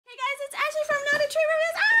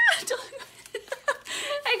reviews.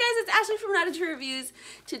 Hey guys, it's Ashley from Not a True Reviews.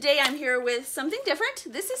 Today I'm here with something different.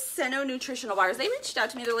 This is Seno nutritional bars. They reached out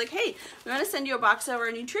to me. They're like, hey, we want to send you a box of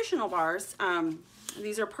our nutritional bars.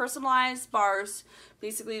 These are personalized bars,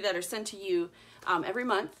 basically, that are sent to you every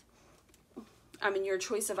month. In your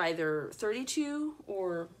choice of either 32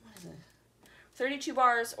 or, what is it? 32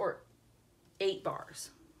 bars or 8 bars.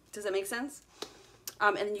 Does that make sense?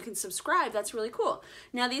 And then you can subscribe. That's really cool.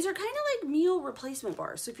 Now, these are kind of like meal replacement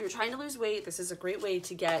bars. So if you're trying to lose weight, this is a great way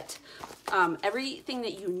to get everything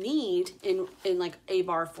that you need in like a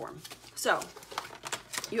bar form. So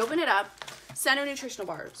you open it up. Seno nutritional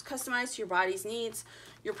bars, customized to your body's needs.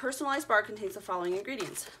 Your personalized bar contains the following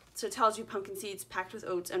ingredients. So it tells you pumpkin seeds packed with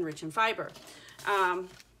oats and rich in fiber.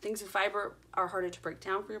 Things with fiber are harder to break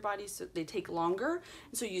down for your body, so they take longer,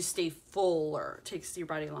 and so you stay fuller. It takes your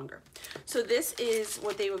body longer. So this is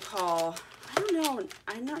what they would call, I don't know,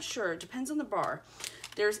 I'm not sure. It depends on the bar.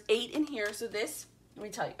 There's 8 in here. So this, let me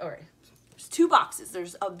tell you, all right, there's 2 boxes.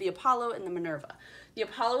 There's the Apollo and the Minerva. The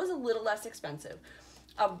Apollo is a little less expensive.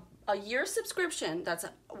 A year subscription, that's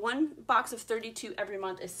one box of 32 every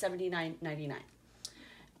month, is $79.99.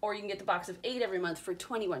 Or you can get the box of 8 every month for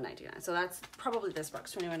 $21.99. So that's probably this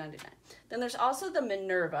box, $21.99. Then there's also the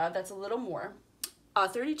Minerva, that's a little more.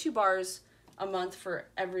 32 bars a month for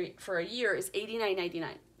a year is $89.99.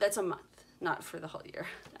 That's a month, not for the whole year,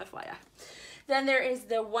 FYI. Then there is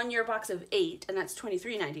the 1 year box of 8, and that's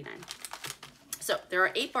 $23.99. So there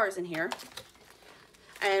are 8 bars in here,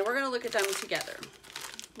 and we're gonna look at them together.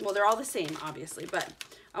 Well, they're all the same, obviously, but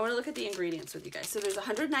I want to look at the ingredients with you guys. So there's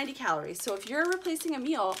 190 calories. So if you're replacing a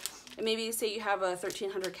meal, and maybe you say you have a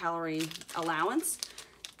 1,300 calorie allowance,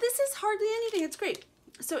 this is hardly anything. It's great.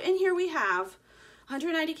 So in here we have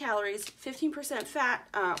 190 calories, 15% fat,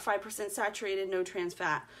 5% saturated, no trans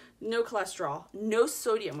fat, no cholesterol, no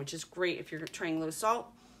sodium, which is great if you're trying low salt.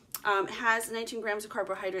 Has 19 grams of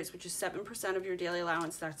carbohydrates, which is 7% of your daily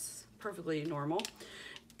allowance. That's perfectly normal.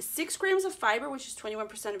 6 grams of fiber, which is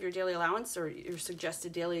 21% of your daily allowance or your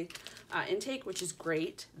suggested daily intake, which is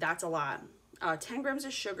great. That's a lot. 10 grams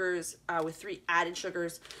of sugars with 3 added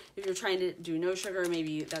sugars. If you're trying to do no sugar,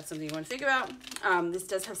 maybe that's something you want to think about. This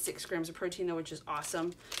does have 6 grams of protein, though, which is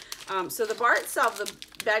awesome. So the bar itself, the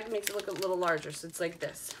bag makes it look a little larger, so it's like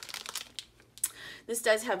this. This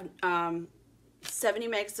does have 70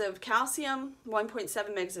 megs of calcium,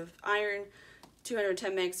 1.7 megs of iron,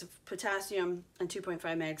 210 megs of potassium, and 2.5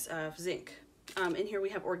 megs of zinc. In here we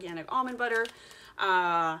have organic almond butter,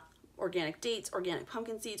 organic dates, organic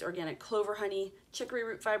pumpkin seeds, organic clover honey, chicory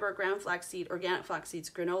root fiber, ground flaxseed, organic flax seeds,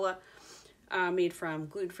 granola made from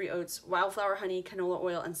gluten-free oats, wildflower honey, canola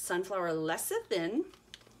oil, and sunflower lecithin.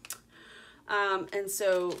 And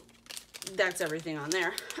so that's everything on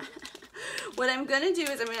there. What I'm gonna do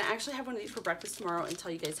is I'm gonna actually have one of these for breakfast tomorrow and tell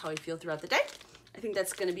you guys how I feel throughout the day. I think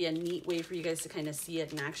that's going to be a neat way for you guys to kind of see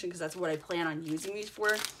it in action, because that's what I plan on using these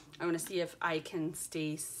for. I want to see if I can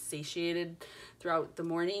stay satiated throughout the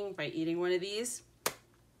morning by eating one of these,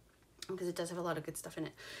 because it does have a lot of good stuff in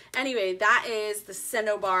it. Anyway, that is the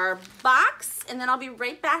Seno bar box, and then I'll be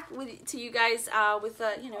right back to you guys with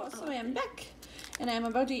you know. So I am back, and I am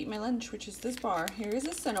about to eat my lunch, which is this bar. Here is a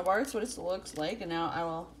Seno bar. It's what it looks like, and now I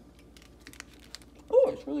will. Oh,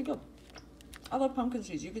 it's really good. I love pumpkin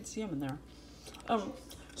seeds. You can see them in there.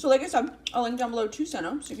 So like I said, I'll link down below to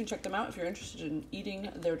Seno, so you can check them out if you're interested in eating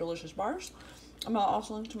their delicious bars. I'll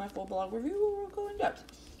also link to my full blog review where we'll go in depth.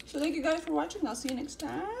 So thank you guys for watching. I'll see you next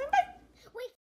time.